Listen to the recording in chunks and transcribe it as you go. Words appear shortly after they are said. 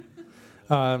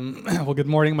Well, good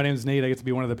morning. My name is Nate. I get to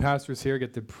be one of the pastors here. I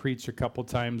get to preach a couple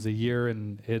times a year,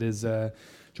 and it is a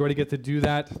joy to get to do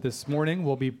that this morning.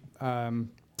 We'll be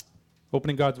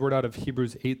opening God's Word out of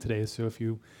Hebrews 8 today, so if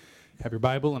you have your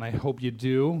Bible, and I hope you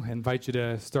do, I invite you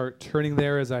to start turning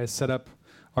there as I set up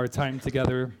our time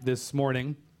together this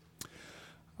morning.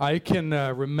 I can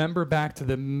remember back to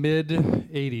the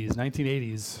mid-'80s,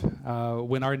 1980s,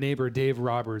 when our neighbor Dave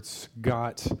Roberts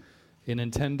got a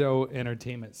Nintendo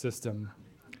Entertainment System.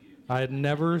 I had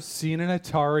never seen an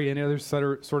Atari, any other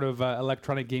sort of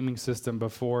electronic gaming system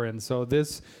before, and so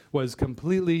this was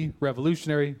completely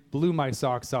revolutionary, blew my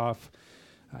socks off.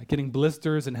 Getting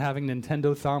blisters and having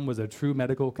Nintendo thumb was a true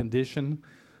medical condition.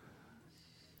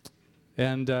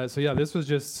 And this was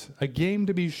just a game,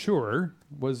 to be sure,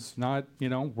 was not,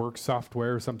 work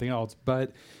software or something else,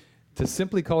 but to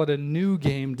simply call it a new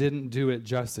game didn't do it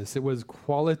justice. It was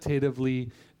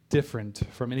qualitatively different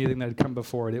from anything that had come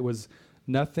before it. It was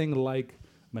nothing like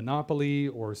Monopoly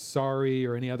or Sorry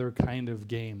or any other kind of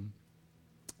game.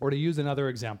 Or to use another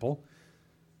example,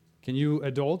 can you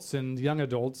adults and young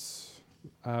adults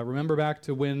remember back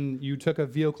to when you took a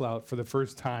vehicle out for the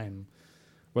first time?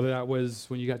 Whether that was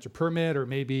when you got your permit or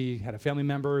maybe had a family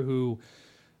member who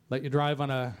let you drive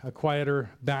on a quieter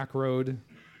back road.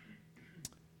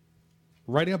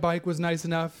 Riding a bike was nice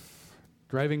enough.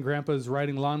 Driving grandpa's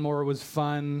riding lawnmower was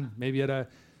fun. Maybe you had a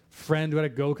friend who had a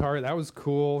go-kart. That was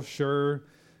cool, sure.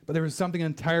 But there was something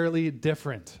entirely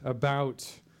different about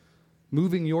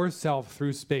moving yourself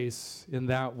through space in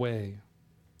that way.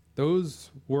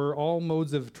 Those were all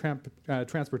modes of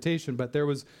transportation, but there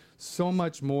was so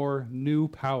much more new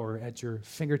power at your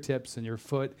fingertips and your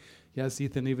foot. Yes,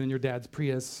 Ethan, even in your dad's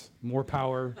Prius, more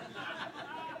power.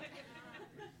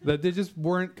 That they just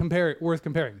weren't worth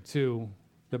comparing to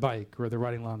the bike or the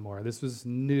riding lawnmower. This was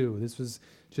new. This was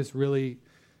just really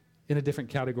in a different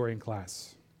category and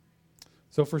class.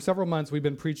 So for several months, we've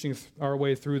been preaching our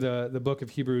way through the book of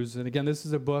Hebrews. And again, this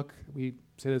is a book, we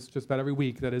say this just about every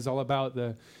week, that is all about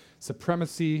the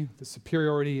supremacy, the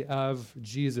superiority of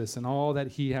Jesus and all that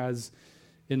he has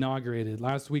inaugurated.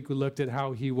 Last week, we looked at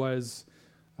how he was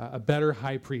a better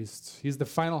high priest. He's the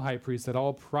final high priest that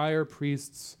all prior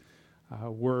priests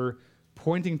were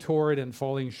pointing toward and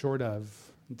falling short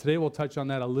of. And today we'll touch on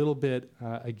that a little bit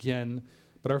again,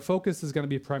 but our focus is going to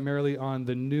be primarily on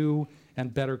the new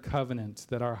and better covenant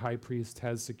that our high priest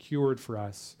has secured for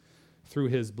us through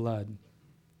his blood.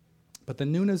 But the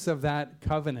newness of that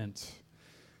covenant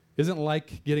isn't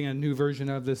like getting a new version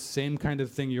of this same kind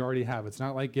of thing you already have. It's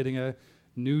not like getting a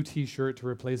new t-shirt to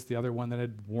replace the other one that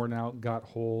had worn out, got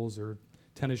holes, or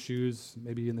tennis shoes,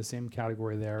 maybe in the same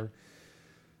category there.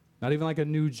 Not even like a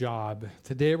new job.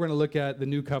 Today we're going to look at the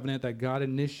new covenant that God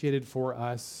initiated for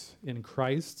us in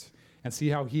Christ and see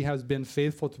how he has been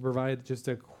faithful to provide just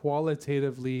a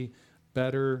qualitatively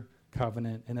better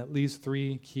covenant in at least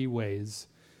three key ways.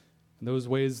 And those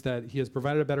ways that he has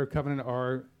provided a better covenant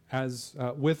are as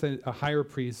with a higher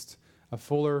priest, a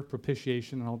fuller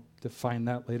propitiation, and I'll define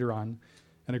that later on,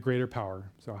 and a greater power.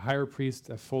 So a higher priest,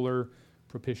 a fuller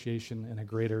propitiation, and a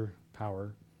greater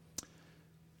power.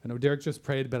 I know Derek just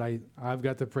prayed, but I've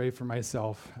got to pray for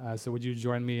myself. So would you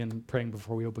join me in praying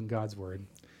before we open God's Word?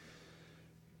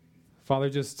 Father,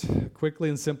 just quickly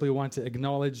and simply want to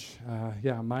acknowledge,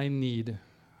 my need,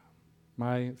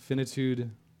 my finitude,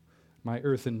 my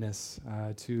earthenness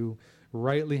to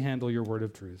rightly handle your word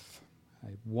of truth. I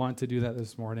want to do that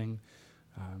this morning.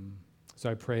 So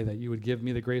I pray that you would give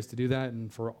me the grace to do that.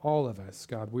 And for all of us,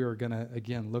 God, we are going to,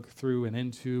 again, look through and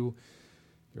into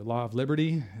your law of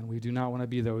liberty, and we do not want to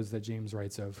be those that James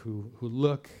writes of, who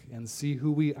look and see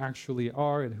who we actually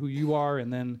are and who you are,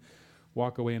 and then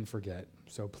walk away and forget.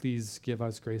 So please give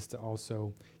us grace to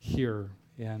also hear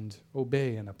and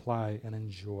obey and apply and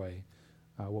enjoy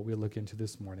what we look into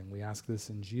this morning. We ask this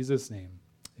in Jesus' name.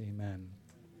 Amen.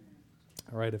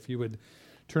 All right, if you would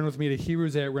turn with me to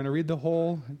Hebrews 8, we're going to read the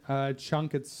whole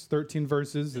chunk. It's 13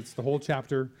 verses. It's the whole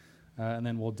chapter, and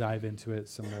then we'll dive into it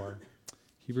some more.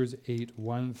 Hebrews 8,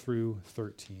 1 through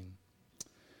 13.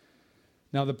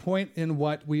 Now, the point in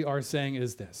what we are saying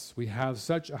is this. We have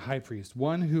such a high priest,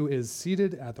 one who is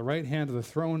seated at the right hand of the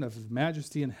throne of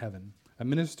majesty in heaven, a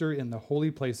minister in the holy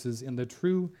places in the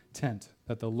true tent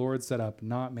that the Lord set up,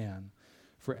 not man.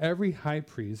 For every high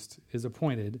priest is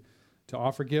appointed to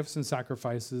offer gifts and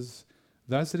sacrifices.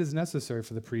 Thus it is necessary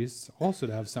for the priests also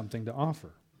to have something to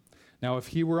offer. Now, if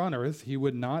he were on earth, he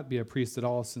would not be a priest at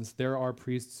all, since there are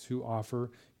priests who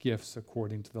offer gifts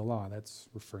according to the law. That's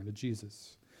referring to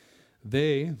Jesus.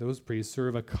 Those priests,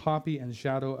 serve a copy and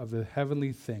shadow of the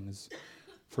heavenly things.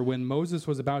 For when Moses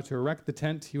was about to erect the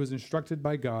tent, he was instructed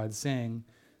by God, saying,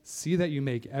 see that you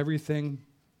make everything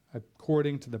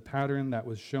according to the pattern that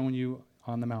was shown you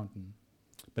on the mountain.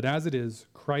 But as it is,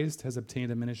 Christ has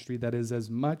obtained a ministry that is as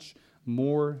much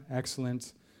more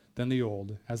excellent than the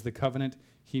old, as the covenant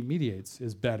he mediates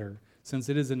is better, since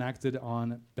it is enacted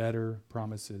on better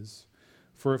promises.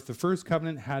 For if the first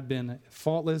covenant had been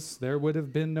faultless, there would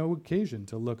have been no occasion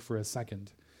to look for a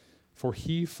second. For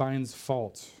he finds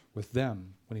fault with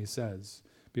them when he says,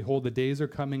 "Behold, the days are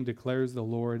coming, declares the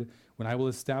Lord, when I will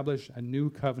establish a new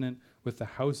covenant with the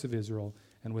house of Israel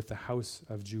and with the house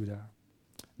of Judah.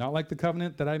 Not like the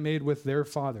covenant that I made with their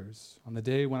fathers on the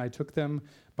day when I took them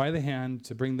by the hand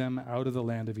to bring them out of the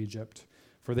land of Egypt,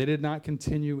 for they did not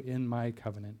continue in my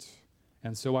covenant.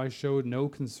 And so I showed no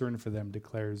concern for them,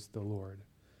 declares the Lord.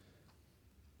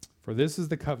 For this is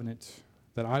the covenant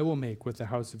that I will make with the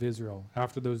house of Israel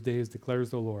after those days,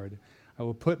 declares the Lord. I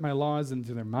will put my laws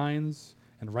into their minds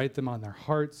and write them on their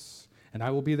hearts, and I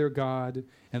will be their God,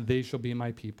 and they shall be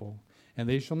my people. And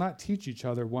they shall not teach each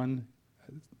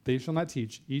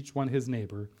one his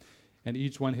neighbor, and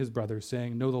each one his brother,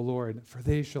 saying, Know the Lord, for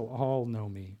they shall all know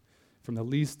me, from the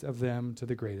least of them to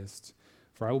the greatest.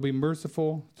 For I will be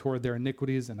merciful toward their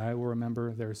iniquities, and I will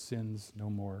remember their sins no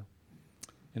more.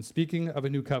 And speaking of a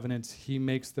new covenant, he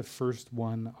makes the first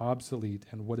one obsolete,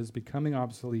 and what is becoming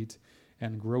obsolete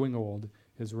and growing old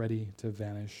is ready to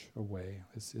vanish away.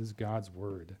 This is God's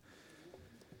word.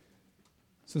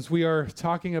 Since we are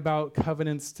talking about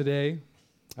covenants today,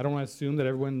 I don't want to assume that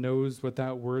everyone knows what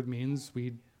that word means.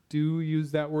 We do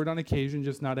use that word on occasion,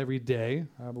 just not every day.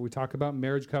 But we talk about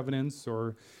marriage covenants,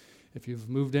 or if you've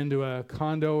moved into a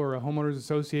condo or a homeowners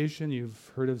association,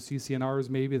 you've heard of CC&Rs,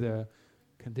 maybe the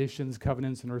conditions,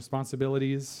 covenants, and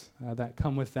responsibilities that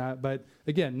come with that. But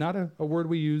again, not a word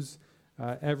we use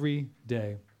every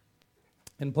day.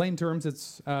 In plain terms,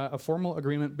 it's a formal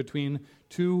agreement between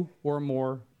two or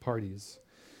more parties.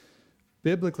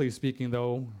 Biblically speaking,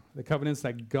 though, the covenants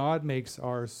that God makes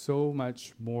are so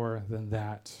much more than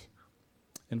that.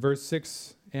 In verse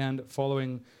 6 and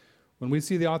following, when we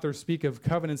see the author speak of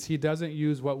covenants, he doesn't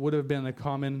use what would have been the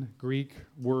common Greek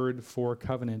word for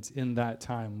covenant in that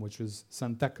time, which is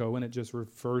syntheko, and it just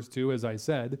refers to, as I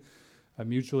said, a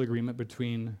mutual agreement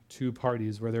between two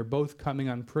parties where they're both coming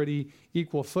on pretty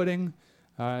equal footing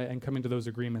and coming to those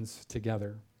agreements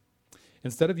together.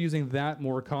 Instead of using that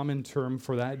more common term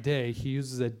for that day, he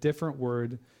uses a different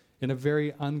word in a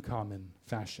very uncommon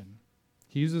fashion.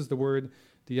 He uses the word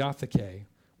diatheke,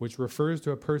 which refers to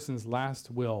a person's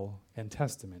last will and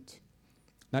testament.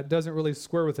 That doesn't really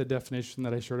square with the definition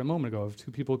that I shared a moment ago of two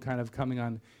people kind of coming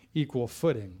on equal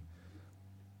footing.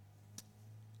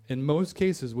 In most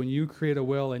cases, when you create a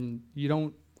will and you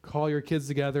don't call your kids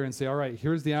together and say, all right,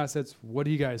 here's the assets, what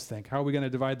do you guys think? How are we going to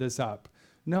divide this up?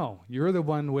 No, you're the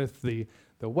one with the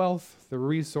wealth, the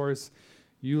resource.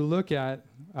 You look at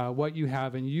what you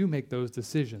have and you make those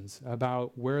decisions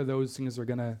about where those things are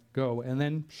going to go. And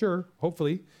then, sure,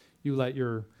 hopefully, you let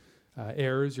your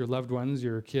heirs, your loved ones,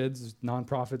 your kids,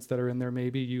 nonprofits that are in there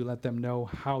maybe, you let them know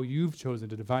how you've chosen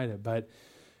to divide it. But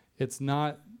it's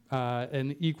not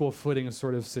an equal footing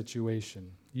sort of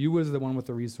situation. You as the one with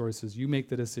the resources, you make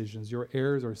the decisions. Your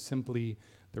heirs are simply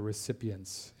the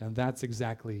recipients. And that's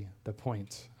exactly the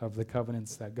point of the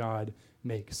covenants that God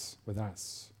makes with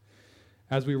us.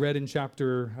 As we read in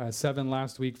chapter 7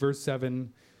 last week, verse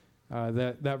 7,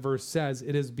 that verse says,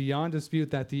 it is beyond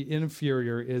dispute that the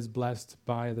inferior is blessed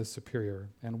by the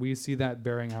superior. And we see that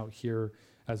bearing out here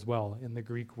as well in the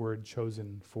Greek word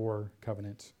chosen for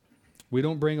covenant. We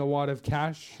don't bring a wad of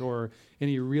cash or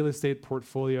any real estate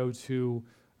portfolio to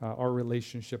our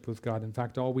relationship with God. In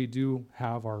fact, all we do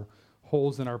have are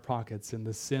holes in our pockets in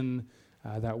the sin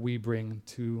that we bring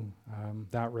to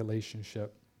that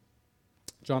relationship.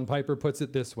 John Piper puts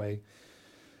it this way,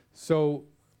 so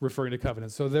referring to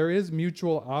covenants. So there is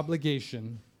mutual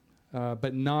obligation,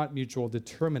 but not mutual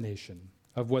determination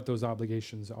of what those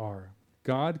obligations are.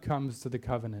 God comes to the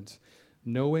covenant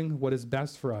knowing what is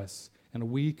best for us, and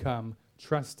we come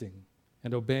trusting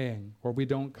and obeying, or we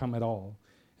don't come at all.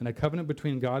 In a covenant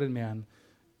between God and man,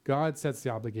 God sets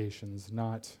the obligations,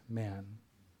 not man.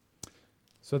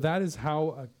 So that is how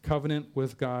a covenant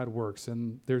with God works.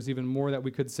 And there's even more that we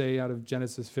could say out of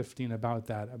Genesis 15 about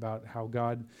that, about how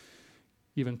God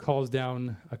even calls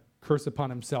down a curse upon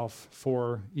himself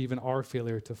for even our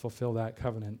failure to fulfill that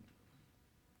covenant.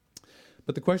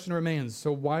 But the question remains,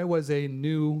 so why was a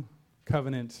new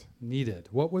covenant needed?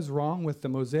 What was wrong with the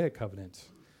Mosaic covenant?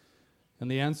 And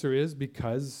the answer is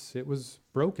because it was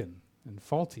broken and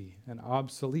faulty and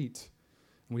obsolete.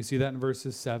 And we see that in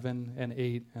verses 7 and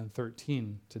 8 and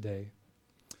 13 today.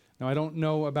 Now, I don't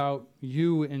know about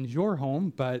you and your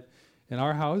home, but In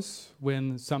our house,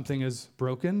 when something is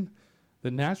broken,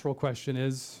 the natural question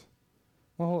is,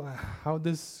 well, how did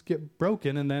this get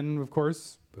broken? And then, of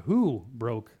course, who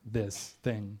broke this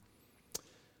thing?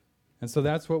 And so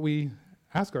that's what we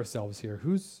ask ourselves here.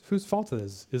 Whose fault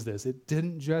is this? It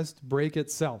didn't just break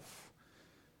itself.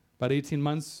 About 18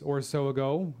 months or so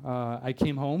ago, I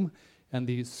came home, and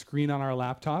the screen on our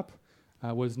laptop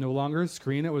was no longer a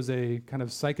screen. It was a kind of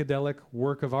psychedelic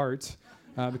work of art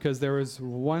because there was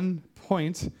one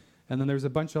point, and then there's a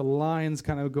bunch of lines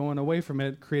kind of going away from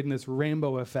it, creating this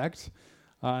rainbow effect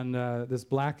on this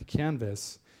black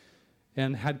canvas.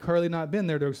 And had Carly not been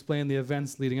there to explain the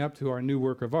events leading up to our new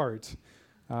work of art,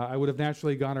 I would have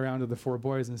naturally gone around to the four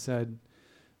boys and said,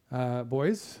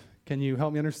 boys, can you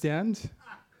help me understand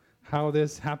how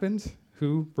this happened?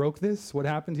 Who broke this? What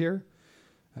happened here?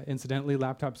 Incidentally,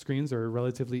 laptop screens are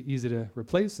relatively easy to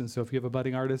replace, and so if you have a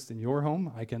budding artist in your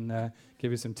home, I can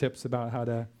give you some tips about how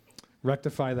to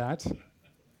rectify that.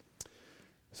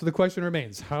 So the question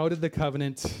remains, how did the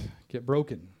covenant get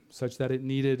broken such that it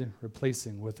needed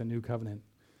replacing with a new covenant?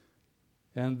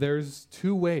 And there's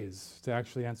two ways to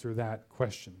actually answer that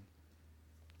question,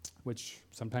 which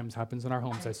sometimes happens in our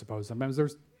homes, I suppose. Sometimes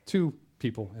there's two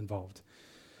people involved.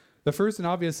 The first and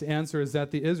obvious answer is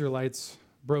that the Israelites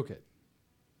broke it.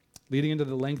 Leading into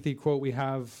the lengthy quote we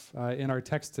have in our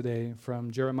text today from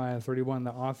Jeremiah 31,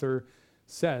 the author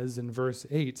says in verse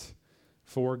 8,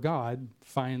 "For God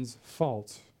finds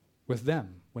fault with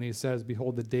them when he says,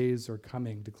 'Behold, the days are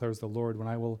coming, declares the Lord, when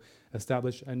I will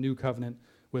establish a new covenant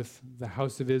with the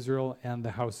house of Israel and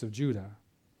the house of Judah.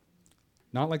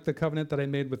 Not like the covenant that I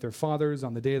made with their fathers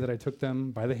on the day that I took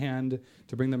them by the hand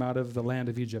to bring them out of the land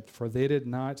of Egypt, for they did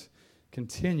not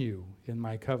continue in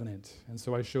my covenant, and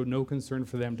so I showed no concern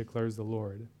for them, declares the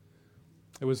Lord.'"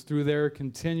 It was through their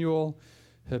continual,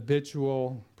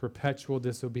 habitual, perpetual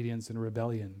disobedience and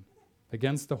rebellion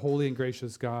against the holy and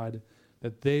gracious God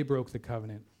that they broke the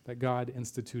covenant that God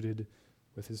instituted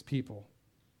with his people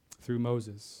through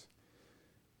Moses.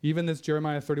 Even this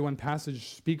Jeremiah 31 passage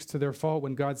speaks to their fault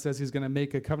when God says he's going to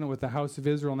make a covenant with the house of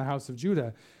Israel and the house of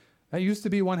Judah. That used to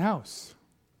be one house,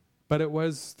 but it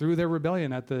was through their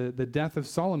rebellion at the death of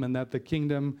Solomon that the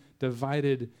kingdom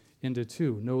divided into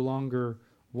two, no longer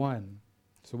one.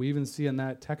 So we even see in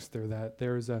that text there that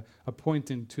there's a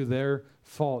pointing to their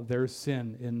fault, their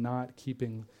sin in not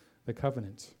keeping the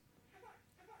covenant.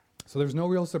 So there's no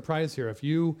real surprise here. If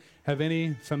you have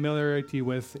any familiarity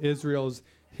with Israel's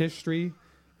history,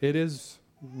 it is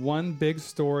one big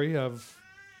story of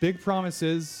big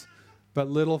promises, but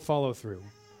little follow-through.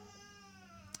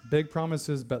 Big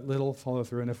promises, but little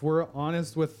follow-through. And if we're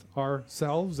honest with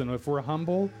ourselves and if we're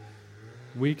humble,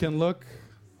 we can look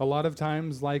a lot of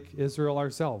times like Israel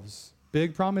ourselves.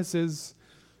 Big promises,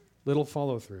 little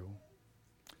follow-through.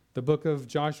 The book of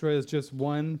Joshua is just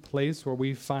one place where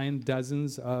we find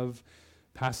dozens of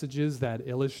passages that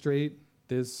illustrate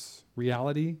this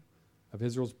reality of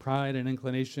Israel's pride and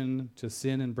inclination to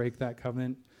sin and break that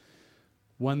covenant.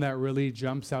 One that really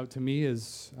jumps out to me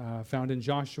is found in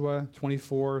Joshua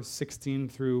 24:16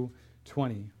 through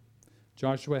 20.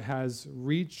 Joshua has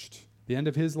reached the end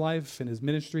of his life and his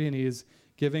ministry, and he is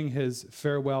giving his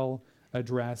farewell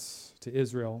address to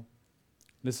Israel.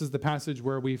 This is the passage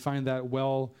where we find that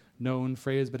well-known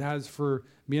phrase, "But as for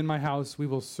me and my house, we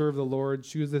will serve the Lord.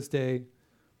 Choose this day."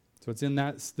 So it's in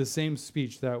the same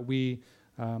speech that we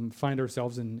find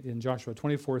ourselves in Joshua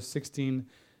 24:16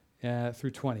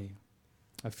 through 20.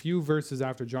 A few verses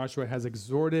after Joshua has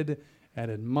exhorted and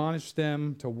admonished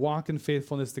them to walk in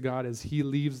faithfulness to God as he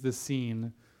leaves the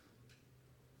scene,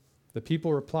 the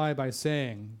people reply by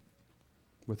saying,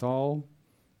 with all,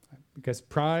 I guess,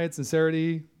 pride,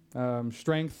 sincerity,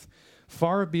 strength,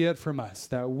 "Far be it from us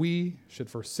that we should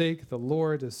forsake the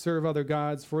Lord to serve other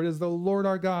gods, for it is the Lord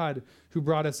our God who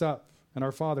brought us up and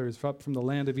our fathers up from the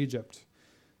land of Egypt."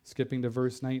 Skipping to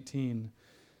verse 19.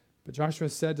 But Joshua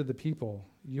said to the people,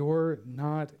 "You're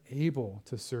not able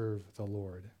to serve the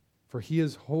Lord, for he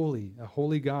is holy, a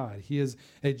holy God. He is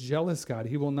a jealous God.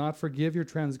 He will not forgive your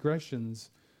transgressions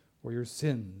or your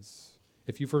sins.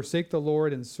 If you forsake the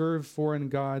Lord and serve foreign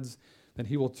gods, then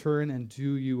he will turn and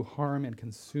do you harm and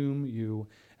consume you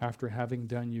after having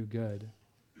done you good."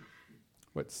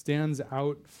 What stands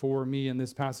out for me in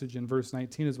this passage in verse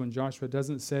 19 is when Joshua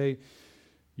doesn't say,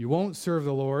 "You won't serve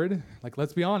the Lord." Like,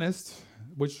 let's be honest,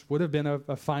 which would have been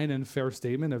a fine and fair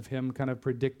statement of him kind of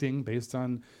predicting based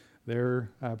on their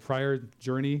prior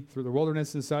journey through the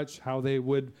wilderness and such, how they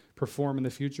would perform in the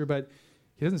future. But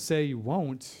he doesn't say you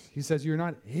won't. He says you're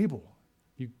not able.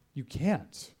 You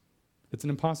can't. It's an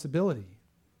impossibility.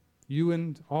 You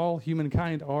and all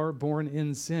humankind are born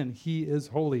in sin. He is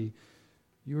holy.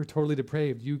 You are totally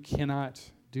depraved. You cannot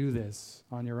do this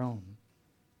on your own.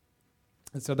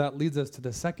 And so that leads us to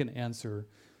the second answer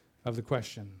of the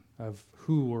question of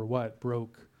who or what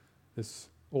broke this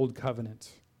old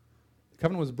covenant. The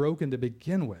covenant was broken to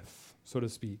begin with, so to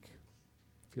speak.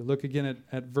 If you look again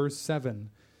at verse 7,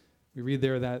 we read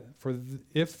there that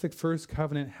if the first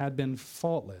covenant had been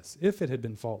faultless, if it had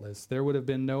been faultless, there would have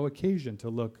been no occasion to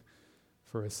look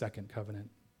for a second covenant.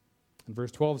 And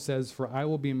verse 12 says, "For I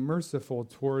will be merciful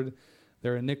toward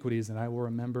their iniquities, and I will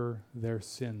remember their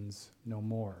sins no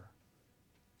more."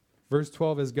 Verse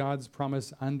 12 is God's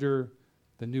promise under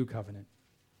the new covenant.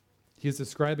 He is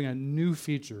describing a new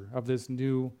feature of this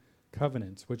new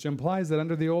covenant, which implies that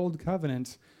under the old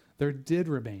covenant, there did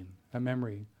remain a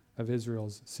memory of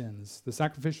Israel's sins. The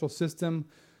sacrificial system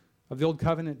of the old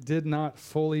covenant did not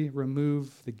fully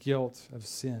remove the guilt of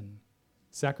sin.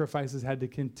 Sacrifices had to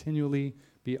continually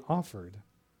be offered,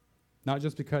 not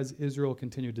just because Israel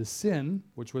continued to sin,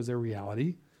 which was a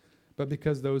reality, but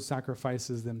because those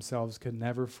sacrifices themselves could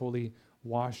never fully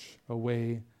wash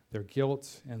away their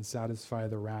guilt and satisfy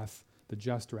the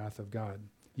just wrath of God.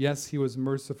 Yes, he was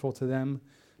merciful to them,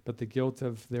 but the guilt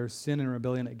of their sin and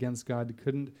rebellion against God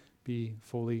couldn't be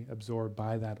fully absorbed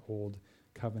by that old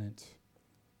covenant.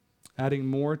 Adding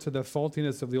more to the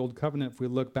faultiness of the old covenant, if we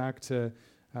look back to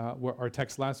our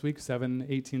text last week,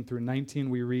 7:18 through 19,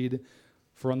 we read,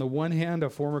 "For on the one hand, a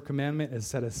former commandment is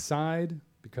set aside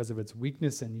because of its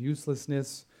weakness and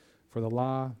uselessness, for the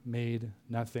law made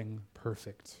nothing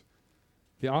perfect."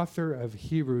 The author of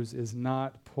Hebrews is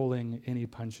not pulling any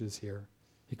punches here.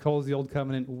 He calls the old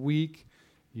covenant weak,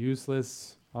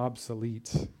 useless,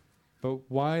 obsolete. But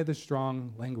why the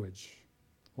strong language?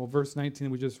 Well, verse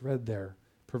 19 we just read there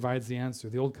provides the answer.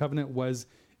 The old covenant was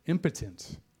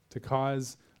impotent to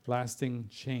cause lasting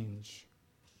change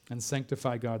and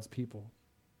sanctify God's people.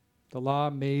 The law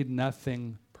made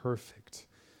nothing perfect.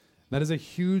 That is a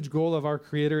huge goal of our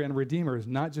Creator and Redeemer, is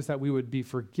not just that we would be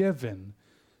forgiven,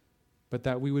 but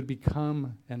that we would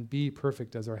become and be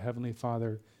perfect as our Heavenly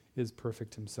Father is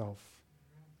perfect himself.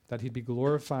 That he'd be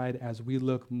glorified as we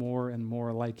look more and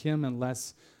more like him and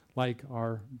less like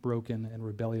our broken and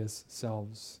rebellious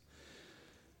selves.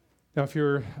 Now, if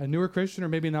you're a newer Christian or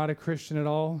maybe not a Christian at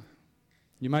all,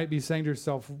 you might be saying to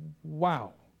yourself,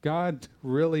 wow, God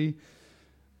really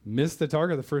missed the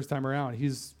target the first time around.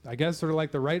 He's, I guess, sort of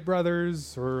like the Wright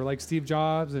brothers or like Steve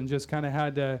Jobs and just kind of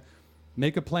had to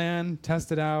make a plan,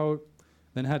 test it out,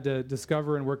 then had to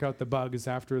discover and work out the bugs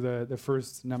after the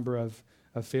first number of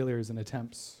failures and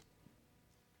attempts.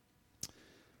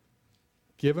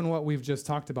 Given what we've just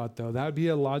talked about, though, that would be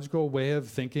a logical way of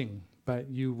thinking, but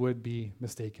you would be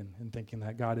mistaken in thinking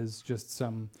that God is just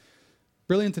some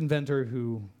brilliant inventor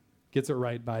who gets it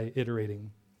right by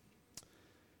iterating.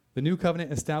 The new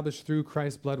covenant established through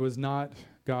Christ's blood was not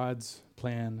God's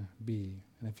plan B.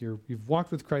 And if you've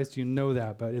walked with Christ, you know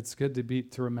that, but it's good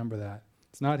to remember that.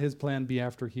 It's not his plan B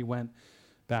after he went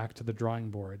back to the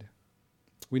drawing board.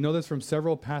 We know this from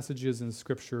several passages in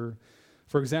Scripture.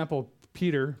 For example,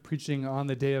 Peter, preaching on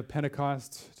the day of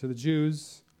Pentecost to the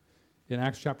Jews, in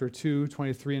Acts chapter 2,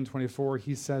 23 and 24,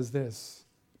 he says this,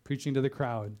 preaching to the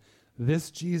crowd,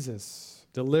 "This Jesus,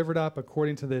 delivered up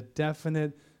according to the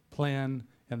definite plan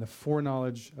and the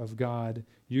foreknowledge of God,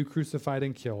 you crucified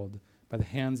and killed by the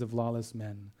hands of lawless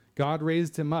men. God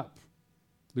raised him up,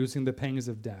 loosing the pangs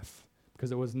of death,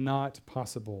 because it was not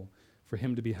possible for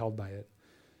him to be held by it."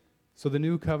 So the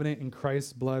new covenant in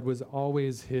Christ's blood was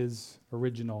always his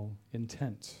original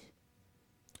intent.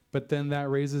 But then that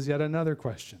raises yet another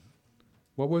question.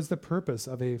 What was the purpose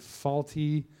of a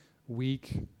faulty,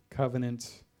 weak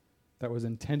covenant that was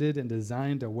intended and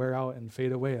designed to wear out and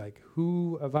fade away? Like,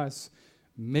 who of us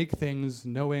make things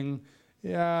knowing,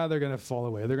 yeah, they're going to fall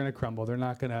away, they're going to crumble, they're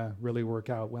not going to really work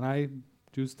out? When I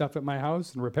do stuff at my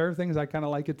house and repair things, I kind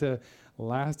of like it to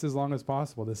last as long as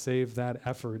possible to save that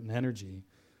effort and energy.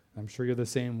 I'm sure you're the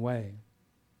same way.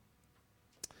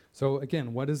 So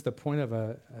again, what is the point of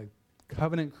a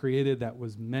covenant created that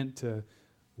was meant to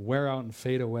wear out and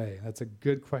fade away? That's a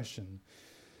good question.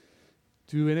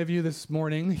 Do any of you this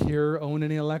morning here own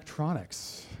any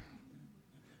electronics?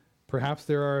 Perhaps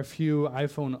there are a few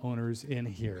iPhone owners in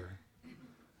here.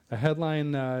 A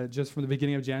headline just from the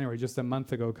beginning of January, just a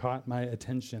month ago, caught my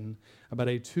attention about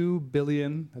a $2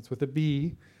 billion, that's with a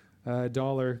B,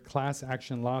 dollar class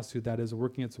action lawsuit that is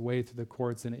working its way through the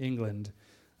courts in England.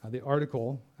 The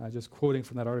article, just quoting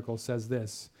from that article, says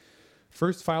this: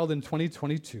 "First filed in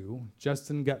 2022,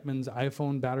 Justin Gutman's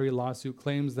iPhone battery lawsuit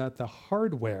claims that the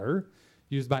hardware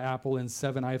used by Apple in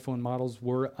 7 iPhone models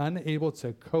were unable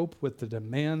to cope with the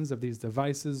demands of these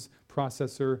devices'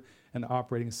 processor and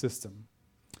operating system.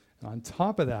 On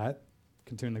top of that,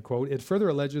 continuing the quote, it further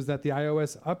alleges that the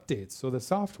iOS updates, so the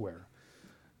software,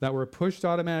 that were pushed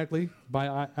automatically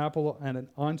by Apple and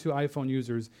onto iPhone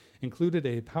users included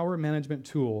a power management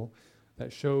tool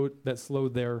that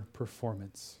slowed their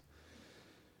performance.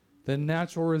 The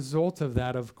natural result of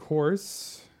that, of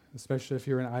course, especially if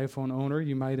you're an iPhone owner,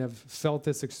 you might have felt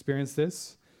this, experienced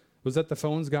this, was that the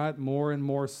phones got more and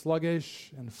more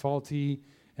sluggish and faulty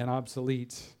and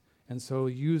obsolete. And so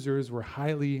users were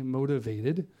highly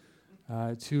motivated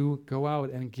to go out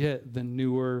and get the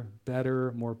newer,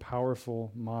 better, more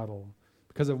powerful model.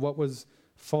 Because of what was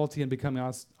faulty and becoming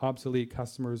obsolete,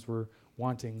 customers were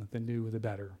wanting the new, the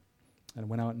better, and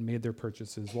went out and made their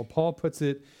purchases. Well, Paul puts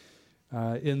it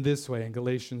in this way in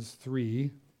Galatians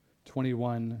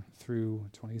 3:21 through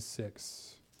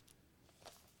 26.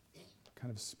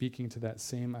 Kind of speaking to that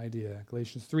same idea.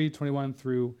 Galatians 3:21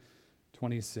 through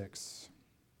 26.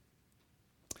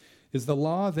 Is the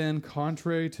law then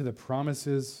contrary to the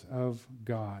promises of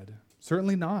God?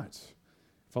 Certainly not.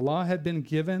 If a law had been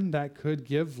given that could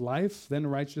give life, then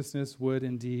righteousness would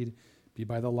indeed be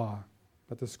by the law.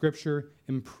 But the Scripture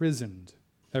imprisoned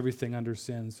everything under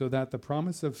sin, so that the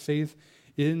promise of faith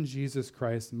in Jesus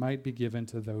Christ might be given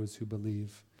to those who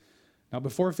believe. Now,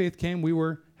 before faith came, we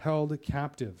were held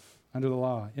captive under the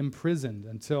law, imprisoned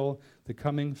until the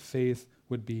coming faith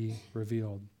would be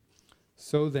revealed.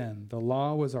 So then, the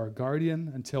law was our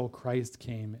guardian until Christ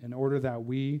came, in order that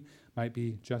we might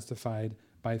be justified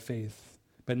by faith.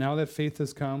 But now that faith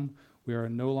has come, we are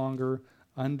no longer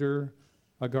under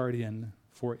a guardian,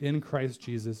 for in Christ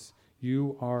Jesus,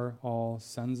 you are all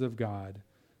sons of God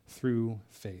through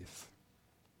faith.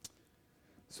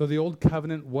 So the old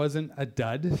covenant wasn't a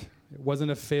dud. It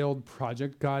wasn't a failed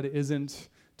project. God isn't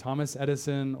Thomas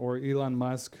Edison or Elon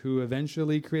Musk, who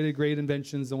eventually created great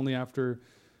inventions only after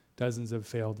dozens of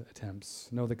failed attempts.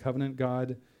 No, the covenant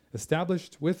God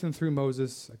established with and through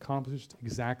Moses accomplished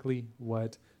exactly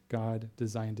what God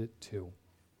designed it to,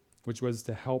 which was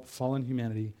to help fallen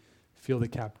humanity feel the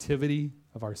captivity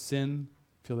of our sin,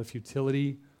 feel the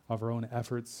futility of our own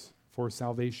efforts for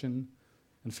salvation,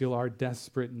 and feel our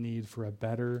desperate need for a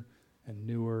better and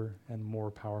newer and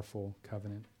more powerful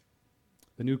covenant.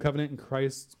 The new covenant in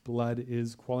Christ's blood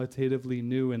is qualitatively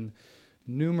new in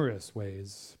numerous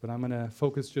ways, but I'm going to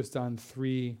focus just on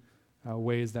three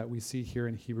ways that we see here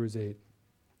in Hebrews 8.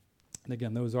 And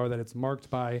again, those are that it's marked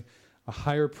by a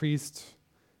higher priest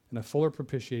and a fuller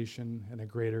propitiation and a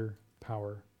greater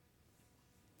power.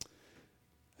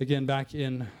 Again, back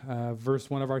in verse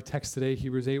 1 of our text today,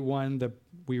 Hebrews 8:1,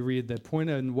 we read that point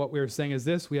in what we are saying is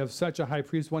this: we have such a high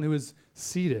priest, one who is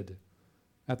seated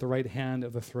at the right hand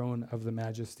of the throne of the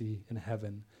majesty in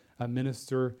heaven, a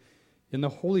minister in the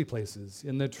holy places,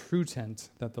 in the true tent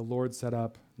that the Lord set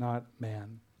up, not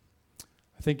man.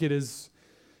 I think it is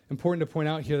important to point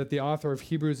out here that the author of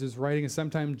Hebrews is writing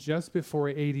sometime just before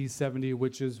AD 70,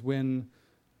 which is when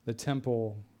the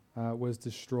temple was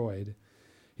destroyed.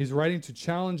 He's writing to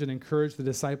challenge and encourage the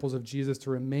disciples of Jesus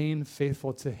to remain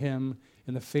faithful to him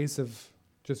in the face of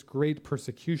just great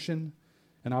persecution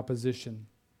and opposition.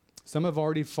 Some have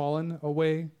already fallen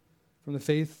away from the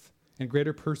faith, and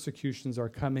greater persecutions are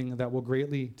coming that will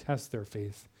greatly test their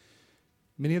faith.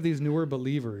 Many of these newer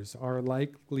believers are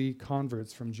likely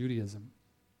converts from Judaism.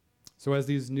 So as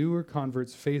these newer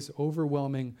converts face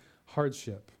overwhelming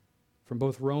hardship from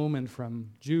both Rome and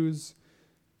from Jews,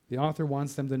 the author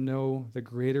wants them to know the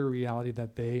greater reality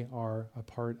that they are a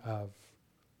part of.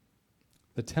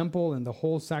 The temple and the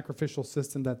whole sacrificial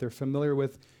system that they're familiar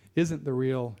with isn't the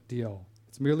real deal.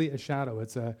 It's merely a shadow.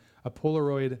 It's a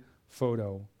Polaroid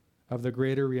photo of the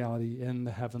greater reality in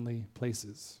the heavenly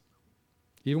places.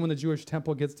 Even when the Jewish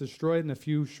temple gets destroyed in a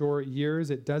few short years,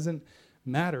 it doesn't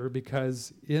matter,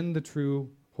 because in the true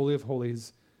Holy of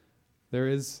Holies,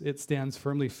 it stands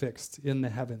firmly fixed in the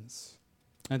heavens.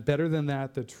 And better than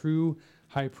that, the true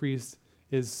high priest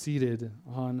is seated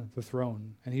on the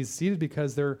throne. And he's seated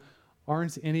because there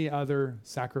aren't any other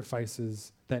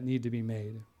sacrifices that need to be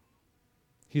made.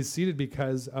 He's seated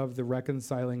because of the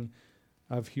reconciling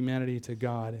of humanity to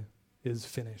God is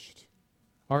finished.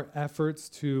 Our efforts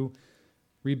to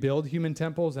rebuild human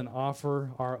temples and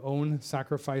offer our own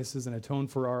sacrifices and atone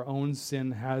for our own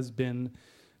sin has been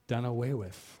done away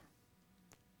with.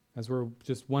 As we're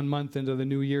just 1 month into the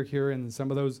new year here, and some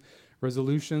of those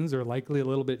resolutions are likely a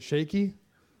little bit shaky,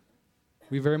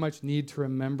 we very much need to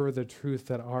remember the truth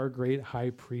that our great high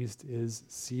priest is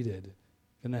seated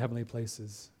in the heavenly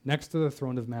places, next to the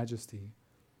throne of majesty.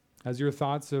 As your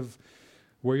thoughts of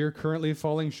where you're currently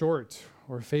falling short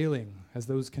or failing, as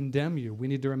those condemn you, we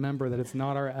need to remember that it's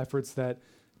not our efforts that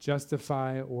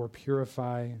justify or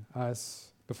purify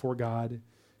us before God.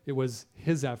 It was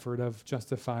his effort of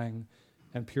justifying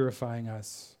and purifying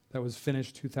us that was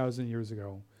finished 2,000 years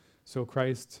ago. So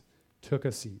Christ took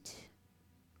a seat.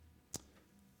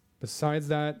 Besides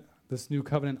that, this new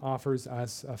covenant offers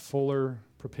us a fuller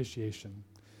propitiation.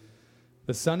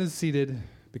 The Son is seated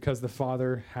because the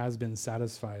Father has been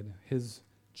satisfied. His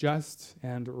just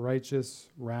and righteous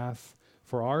wrath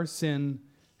for our sin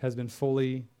has been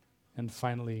fully and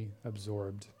finally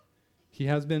absorbed. He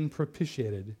has been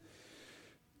propitiated.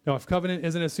 Now, if covenant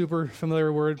isn't a super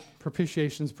familiar word,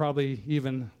 propitiation is probably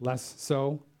even less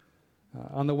so.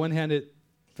 On the one hand, it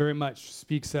very much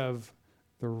speaks of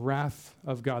the wrath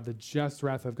of God, the just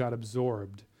wrath of God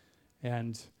absorbed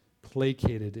and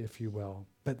placated, if you will.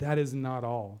 But that is not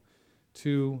all.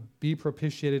 To be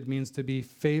propitiated means to be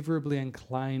favorably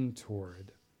inclined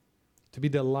toward, to be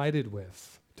delighted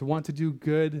with, to want to do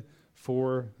good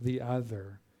for the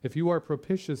other. If you are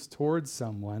propitious towards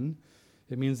someone,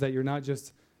 it means that you're not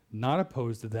just not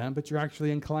opposed to them, but you're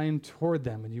actually inclined toward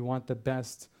them and you want the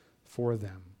best for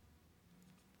them.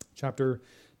 Chapter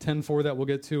 10:4 that we'll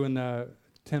get to in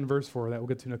 10 verse 4 that we'll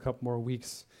get to in a couple more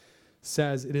weeks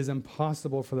says, "It is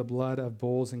impossible for the blood of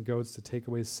bulls and goats to take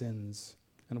away sins."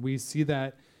 And we see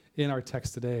that in our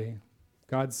text today.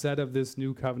 God said of this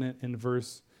new covenant in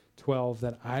verse 12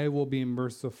 that I will be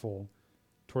merciful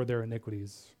toward their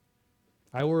iniquities.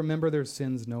 I will remember their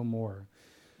sins no more.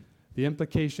 The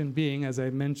implication being, as I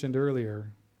mentioned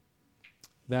earlier,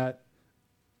 that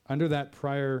under that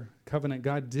prior covenant,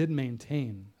 God did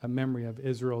maintain a memory of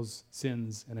Israel's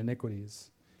sins and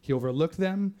iniquities. He overlooked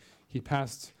them. He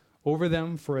passed over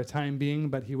them for a time being,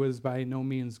 but he was by no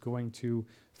means going to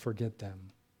forget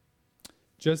them.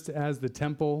 Just as the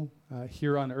temple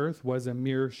here on earth was a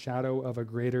mere shadow of a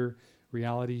greater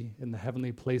reality in the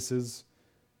heavenly places,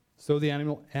 so the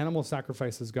animal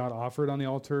sacrifices God offered on the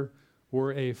altar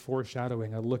were a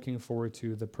foreshadowing, a looking forward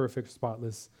to the perfect,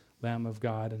 spotless Lamb of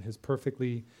God and his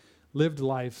perfectly lived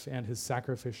life and his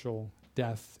sacrificial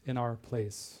death in our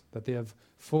place, that they have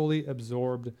fully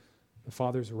absorbed the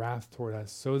Father's wrath toward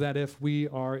us, so that if we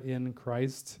are in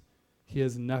Christ, he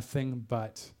is nothing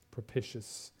but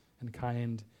propitious and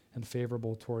kind and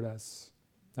favorable toward us,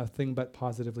 nothing but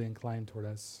positively inclined toward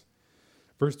us.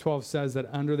 Verse 12 says that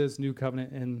under this new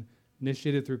covenant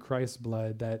initiated through Christ's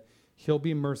blood, that he'll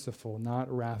be merciful,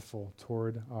 not wrathful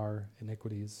toward our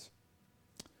iniquities.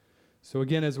 So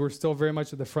again, as we're still very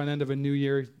much at the front end of a new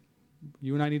year,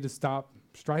 you and I need to stop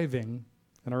striving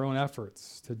in our own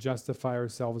efforts to justify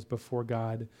ourselves before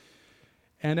God.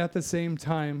 And at the same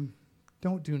time,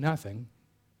 don't do nothing.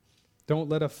 Don't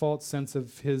let a false sense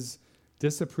of his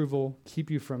disapproval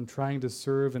keep you from trying to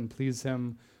serve and please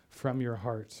him from your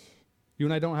heart. You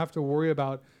and I don't have to worry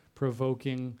about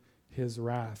provoking his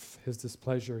wrath, his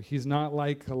displeasure. He's not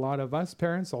like a lot of us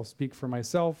parents, I'll speak for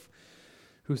myself,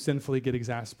 who sinfully get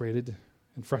exasperated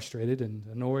and frustrated and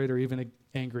annoyed or even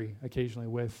angry occasionally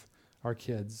with our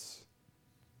kids.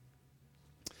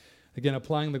 Again,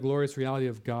 applying the glorious reality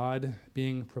of God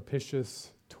being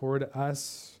propitious toward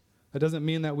us, that doesn't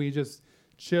mean that we just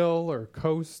chill or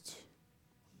coast.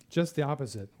 Just the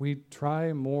opposite. We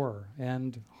try more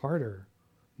and harder,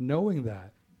 knowing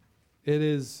that it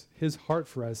is his heart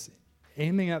for us,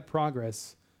 aiming at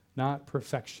progress, not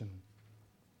perfection.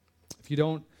 If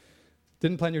you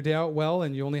didn't plan your day out well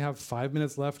and you only have 5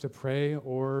 minutes left to pray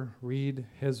or read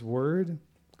his word,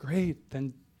 great,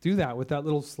 then do that with that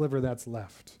little sliver that's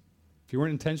left. If you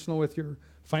weren't intentional with your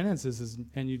finances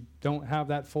and you don't have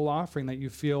that full offering that you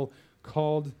feel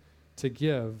called to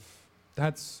give,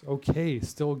 that's okay.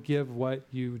 Still give what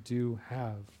you do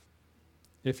have.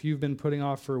 If you've been putting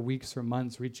off for weeks or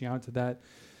months reaching out to that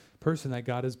person that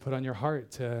God has put on your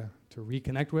heart to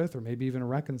reconnect with or maybe even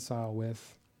reconcile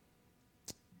with,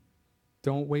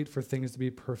 don't wait for things to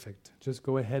be perfect. Just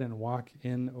go ahead and walk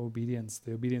in obedience,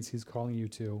 the obedience he's calling you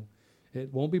to.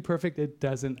 It won't be perfect. It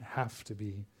doesn't have to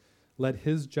be. Let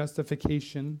his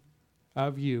justification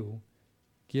of you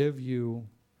give you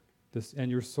this and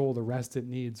your soul the rest it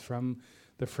needs from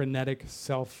the frenetic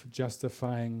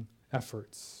self-justifying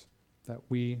efforts that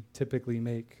we typically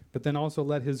make. But then also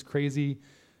let his crazy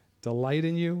delight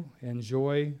in you and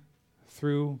joy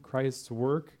through Christ's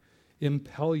work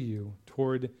impel you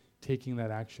toward taking that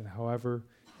action, however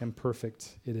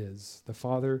imperfect it is. The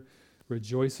Father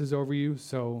rejoices over you,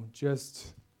 so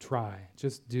just try,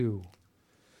 just do.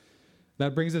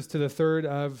 That brings us to the third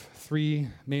of three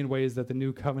main ways that the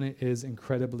new covenant is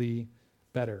incredibly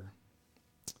better.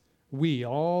 We,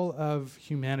 all of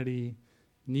humanity,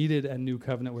 needed a new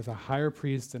covenant with a higher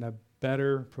priest and a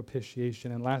better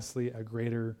propitiation, and lastly, a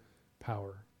greater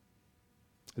power.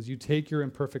 As you take your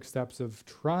imperfect steps of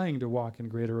trying to walk in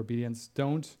greater obedience,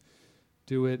 don't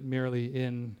do it merely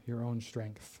in your own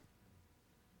strength.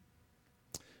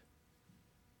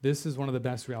 This is one of the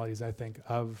best realities, I think,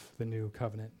 of the new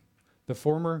covenant. The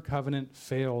former covenant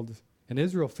failed, and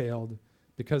Israel failed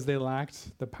because they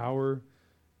lacked the power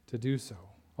to do so.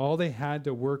 All they had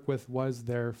to work with was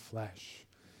their flesh.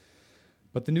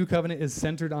 But the new covenant is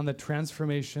centered on the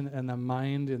transformation and the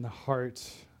mind and the heart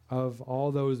of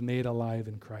all those made alive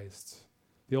in Christ.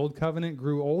 The old covenant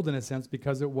grew old in a sense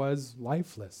because it was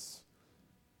lifeless.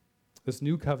 This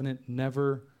new covenant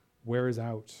never wears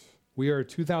out. We are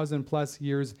 2,000 plus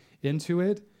years into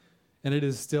it, and it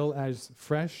is still as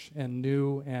fresh and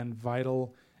new and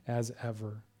vital as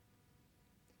ever.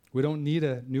 We don't need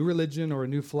a new religion or a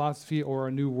new philosophy or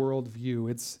a new worldview.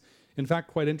 It's, in fact,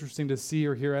 quite interesting to see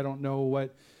or hear. I don't know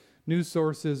what news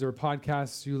sources or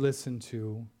podcasts you listen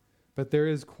to, but there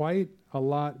is quite a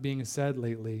lot being said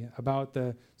lately about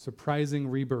the surprising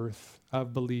rebirth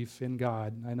of belief in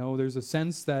God. I know there's a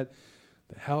sense that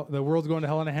the world's going to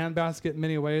hell in a handbasket in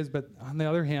many ways, but on the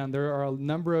other hand, there are a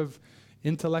number of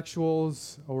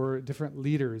intellectuals or different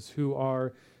leaders who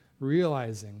are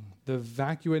realizing the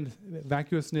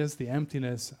vacuousness, the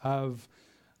emptiness of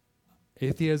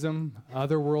atheism,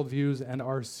 other worldviews, and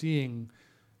are seeing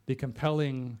the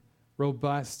compelling,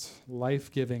 robust,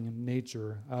 life-giving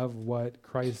nature of what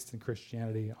Christ and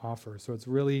Christianity offer. So it's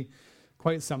really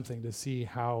quite something to see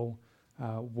how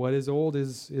what is old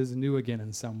is new again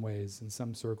in some ways, in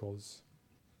some circles.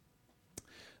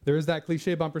 There is that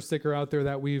cliche bumper sticker out there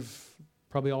that we've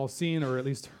probably all seen or at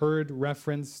least heard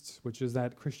referenced, which is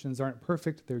that Christians aren't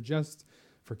perfect, they're just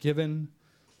forgiven.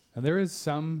 And there is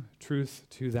some truth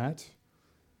to that.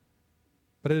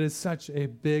 But it is such a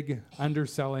big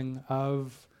underselling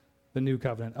of the new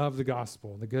covenant, of the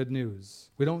gospel, the good news.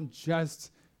 We don't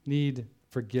just need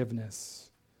forgiveness.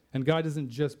 And God doesn't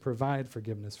just provide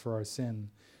forgiveness for our sin.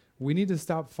 We need to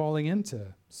stop falling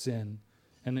into sin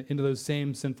and into those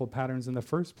same sinful patterns in the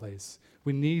first place.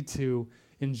 We need to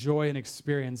enjoy and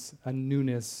experience a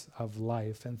newness of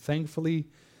life. And thankfully,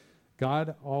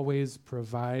 God always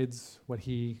provides what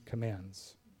he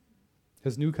commands.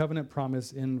 His new covenant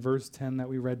promise in verse 10 that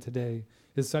we read today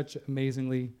is such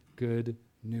amazingly good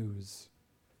news.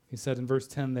 He said in verse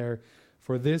 10 there,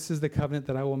 "For this is the covenant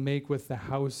that I will make with the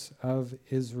house of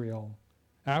Israel.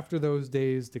 After those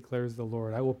days, declares the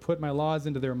Lord, I will put my laws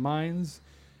into their minds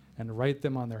and write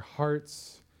them on their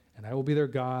hearts, and I will be their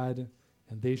God,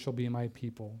 and they shall be my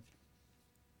people."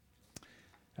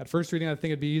 At first reading, I think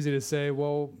it'd be easy to say,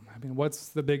 well, what's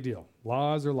the big deal?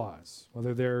 Laws are laws.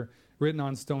 Whether they're written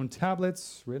on stone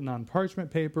tablets, written on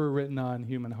parchment paper, written on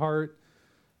human heart,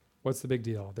 what's the big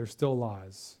deal? They're still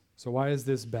laws. So why is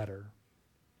this better?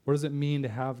 What does it mean to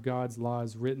have God's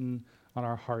laws written on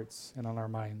our hearts and on our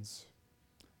minds?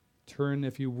 Turn,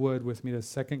 if you would, with me to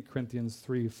 2 Corinthians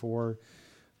 3 for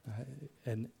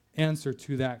an answer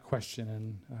to that question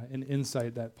and an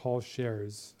insight that Paul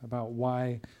shares about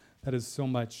why that is so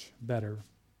much better.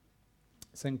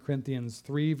 2 Corinthians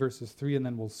 3, verses 3, and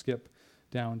then we'll skip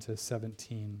down to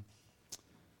 17.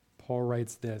 Paul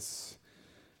writes this,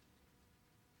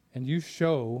 "And you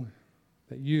show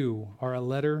that you are a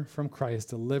letter from Christ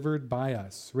delivered by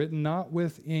us, written not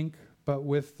with ink, but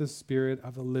with the Spirit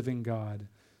of the living God,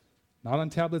 not on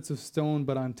tablets of stone,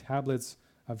 but on tablets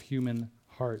of human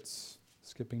hearts."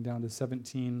 Skipping down to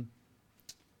 17.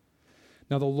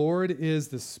 "Now the Lord is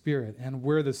the Spirit, and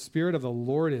where the Spirit of the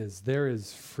Lord is, there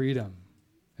is freedom.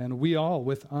 And we all,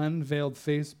 with unveiled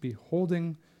face,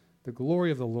 beholding the glory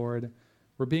of the Lord,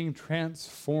 were being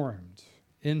transformed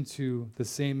into the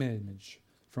same image,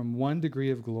 from one degree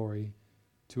of glory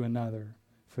to another.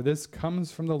 For this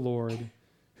comes from the Lord,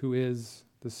 who is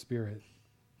the Spirit."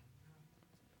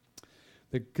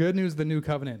 The good news of the new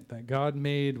covenant that God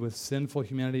made with sinful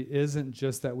humanity isn't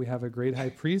just that we have a great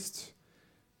high priest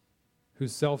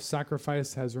whose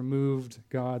self-sacrifice has removed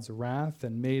God's wrath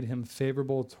and made him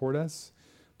favorable toward us,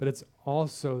 but it's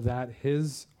also that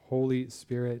his Holy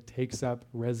Spirit takes up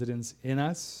residence in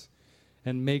us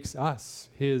and makes us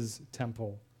his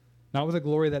temple. Not with a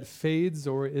glory that fades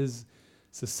or is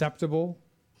susceptible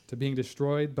to being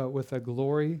destroyed, but with a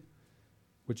glory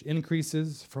which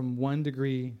increases from one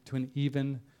degree to an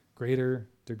even greater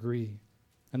degree.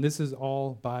 And this is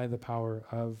all by the power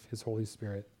of his Holy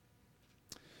Spirit.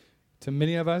 Too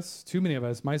many of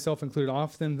us, myself included,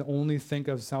 often only think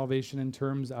of salvation in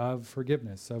terms of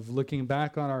forgiveness, of looking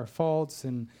back on our faults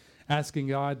and asking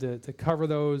God to cover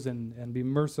those and be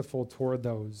merciful toward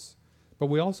those. But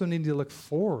we also need to look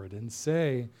forward and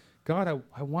say, God,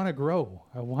 I want to grow.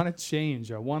 I want to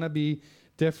change. I want to be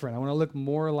different. I want to look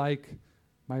more like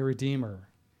my Redeemer.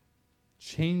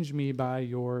 Change me by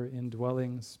your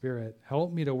indwelling Spirit.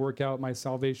 Help me to work out my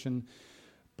salvation,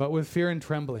 but with fear and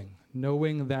trembling,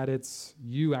 knowing that it's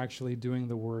you actually doing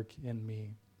the work in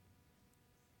me.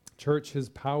 Church, his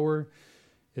power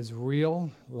is real,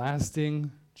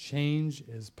 lasting, change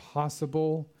is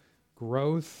possible,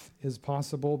 growth is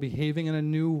possible, behaving in a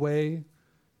new way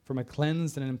from a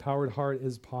cleansed and empowered heart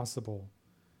is possible.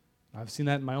 I've seen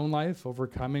that in my own life,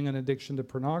 overcoming an addiction to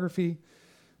pornography,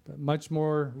 but much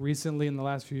more recently in the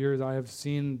last few years, I have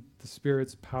seen the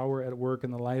Spirit's power at work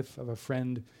in the life of a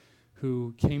friend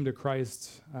who came to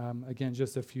Christ, again,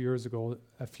 just a few years ago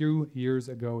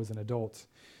as an adult.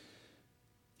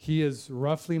 He is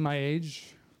roughly my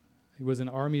age. He was an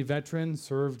Army veteran,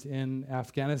 served in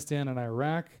Afghanistan and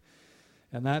Iraq,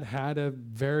 and that had a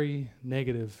very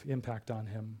negative impact on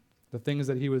him. The things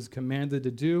that he was commanded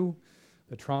to do,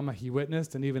 the trauma he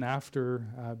witnessed, and even after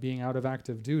being out of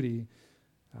active duty,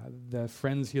 the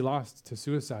friends he lost to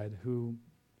suicide who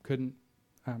couldn't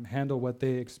handle what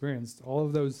they experienced, all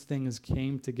of those things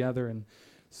came together and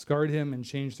scarred him and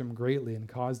changed him greatly and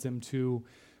caused him to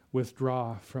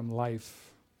withdraw from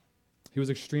life. He was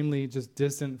extremely just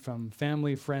distant from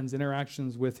family, friends.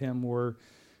 Interactions with him were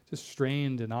just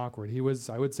strained and awkward. He was,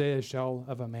 I would say, a shell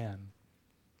of a man.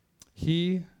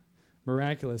 He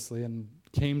miraculously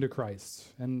came to Christ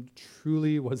and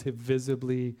truly was a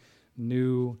visibly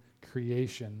new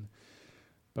creation.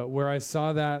 But where I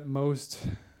saw that most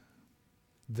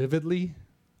vividly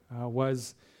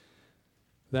was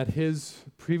that his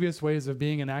previous ways of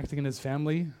being and acting in his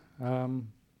family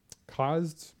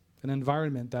caused an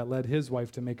environment that led his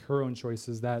wife to make her own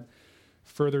choices that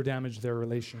further damaged their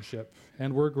relationship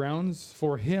and were grounds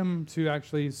for him to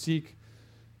actually seek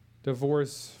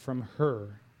divorce from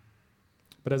her.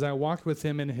 But as I walked with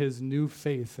him in his new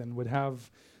faith and would have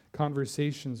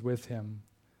conversations with him,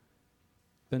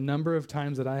 the number of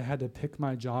times that I had to pick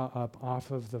my jaw up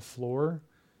off of the floor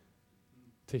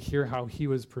to hear how he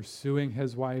was pursuing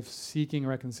his wife, seeking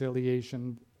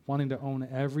reconciliation, wanting to own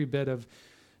every bit of,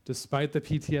 despite the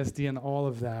PTSD and all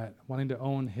of that, wanting to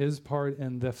own his part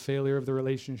in the failure of the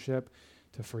relationship,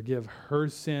 to forgive her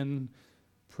sin,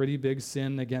 pretty big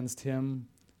sin against him.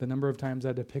 The number of times I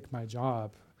had to pick my jaw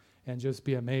up and just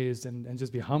be amazed and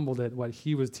just be humbled at what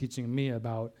he was teaching me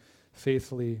about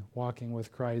faithfully walking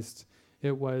with Christ.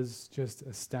 It was just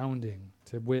astounding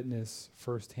to witness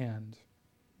firsthand.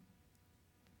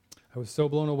 I was so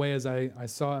blown away as I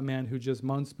saw a man who just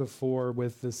months before,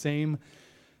 with the same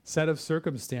set of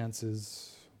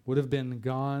circumstances, would have been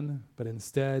gone, but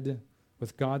instead,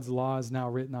 with God's laws now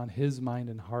written on his mind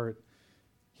and heart,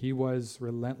 he was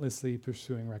relentlessly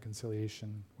pursuing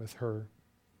reconciliation with her.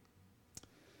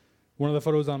 One of the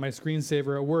photos on my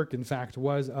screensaver at work, in fact,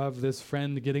 was of this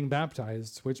friend getting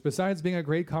baptized, which, besides being a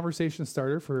great conversation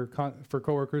starter for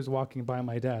coworkers walking by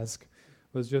my desk,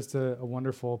 was just a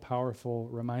wonderful, powerful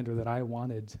reminder that I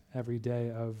wanted every day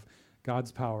of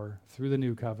God's power through the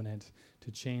new covenant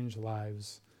to change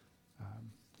lives,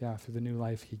 through the new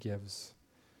life he gives.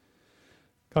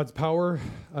 God's power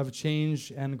of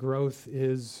change and growth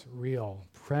is real.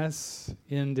 Press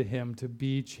into him to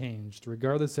be changed,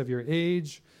 regardless of your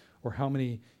age or how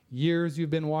many years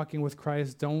you've been walking with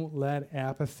Christ. Don't let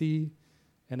apathy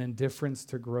and indifference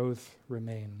to growth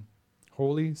remain.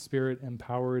 Holy Spirit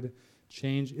empowered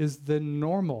change is the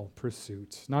normal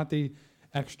pursuit, not the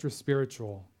extra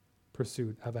spiritual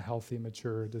pursuit of a healthy,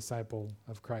 mature disciple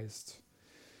of Christ.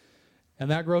 And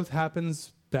that growth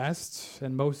happens best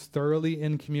and most thoroughly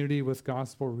in community with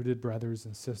gospel-rooted brothers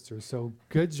and sisters. So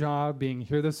good job being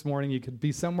here this morning. You could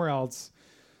be somewhere else,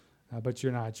 but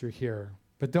you're not. You're here.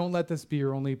 But don't let this be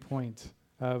your only point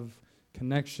of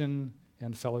connection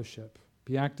and fellowship.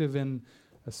 Be active in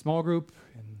a small group,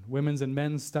 in women's and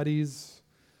men's studies.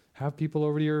 Have people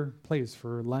over to your place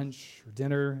for lunch or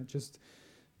dinner. Just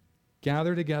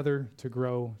gather together to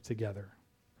grow together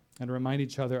and remind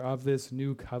each other of this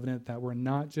new covenant that we're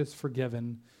not just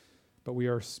forgiven, but we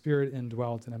are spirit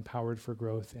indwelt and empowered for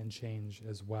growth and change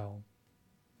as well.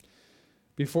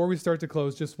 Before we start to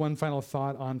close, just one final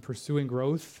thought on pursuing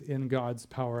growth in God's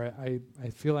power. I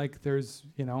feel like there's,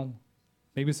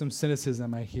 maybe some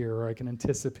cynicism I hear or I can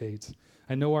anticipate.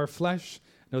 I know our flesh,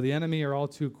 I know the enemy are all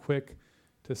too quick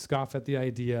to scoff at the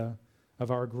idea of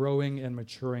our growing and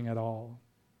maturing at all.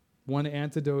 One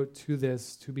antidote to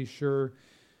this, to be sure,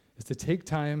 is to take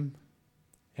time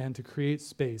and to create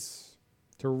space,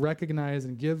 to recognize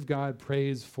and give God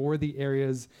praise for the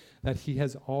areas that he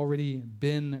has already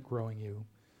been growing you.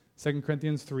 2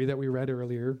 Corinthians 3 that we read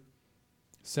earlier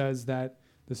says that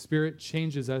the Spirit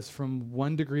changes us from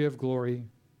one degree of glory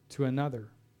to another.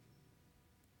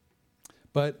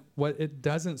 But what it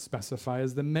doesn't specify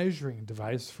is the measuring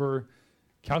device for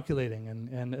calculating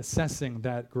and assessing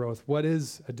that growth. What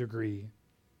is a degree?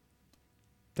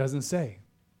 Doesn't say.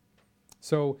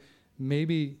 So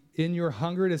maybe in your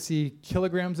hunger to see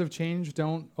kilograms of change,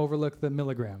 don't overlook the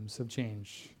milligrams of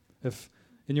change. If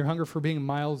in your hunger for being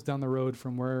miles down the road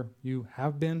from where you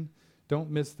have been,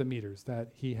 don't miss the meters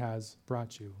that he has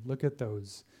brought you. Look at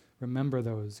those. Remember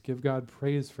those. Give God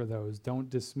praise for those. Don't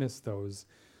dismiss those,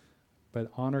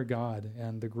 but honor God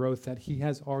and the growth that he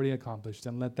has already accomplished,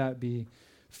 and let that be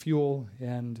fuel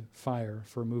and fire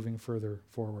for moving further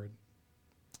forward.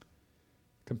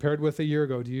 Compared with a year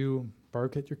ago, do you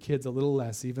bark at your kids a little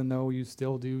less, even though you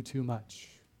still do too much?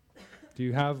 Do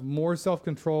you have more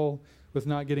self-control with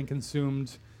not getting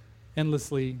consumed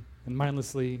endlessly and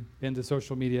mindlessly into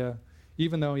social media,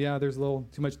 even though, there's a little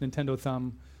too much Nintendo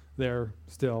thumb there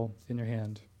still in your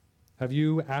hand? Have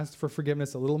you asked for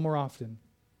forgiveness a little more often,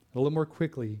 a little more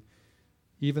quickly,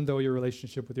 even though your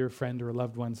relationship with your friend or a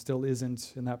loved one still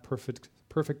isn't in that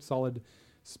perfect solid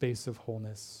space of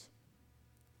wholeness?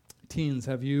 Teens,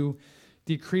 have you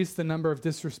decreased the number of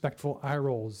disrespectful eye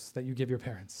rolls that you give your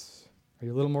parents? Are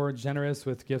you a little more generous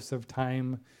with gifts of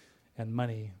time and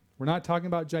money? We're not talking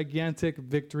about gigantic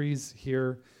victories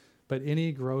here, but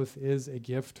any growth is a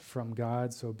gift from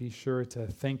God, so be sure to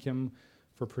thank him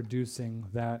for producing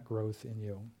that growth in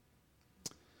you.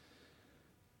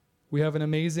 We have an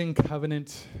amazing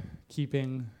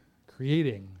covenant-keeping,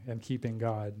 creating and keeping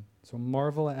God. So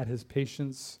marvel at his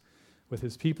patience with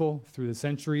his people through the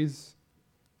centuries.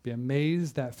 Be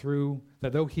amazed that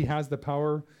though he has the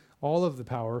power, all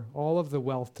of the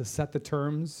wealth to set the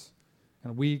terms,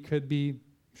 and we could be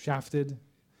shafted,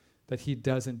 that he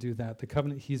doesn't do that. The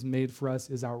covenant he's made for us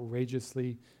is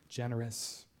outrageously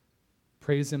generous.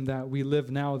 Praise him that we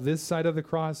live now this side of the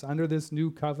cross under this new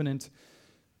covenant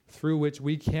through which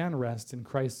we can rest in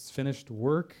Christ's finished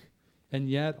work, and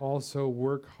yet also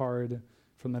work hard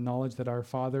from the knowledge that our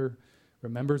Father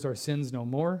remembers our sins no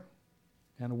more,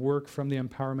 and work from the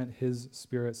empowerment his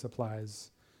Spirit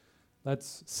supplies.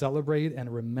 Let's celebrate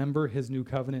and remember his new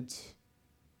covenant.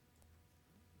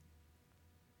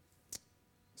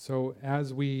 So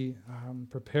as we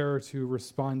prepare to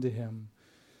respond to him,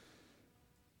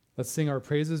 let's sing our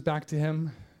praises back to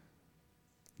him,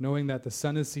 knowing that the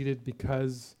Son is seated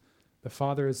because the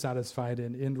Father is satisfied,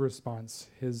 and in response,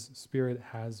 his Spirit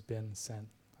has been sent.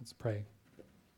 Let's pray.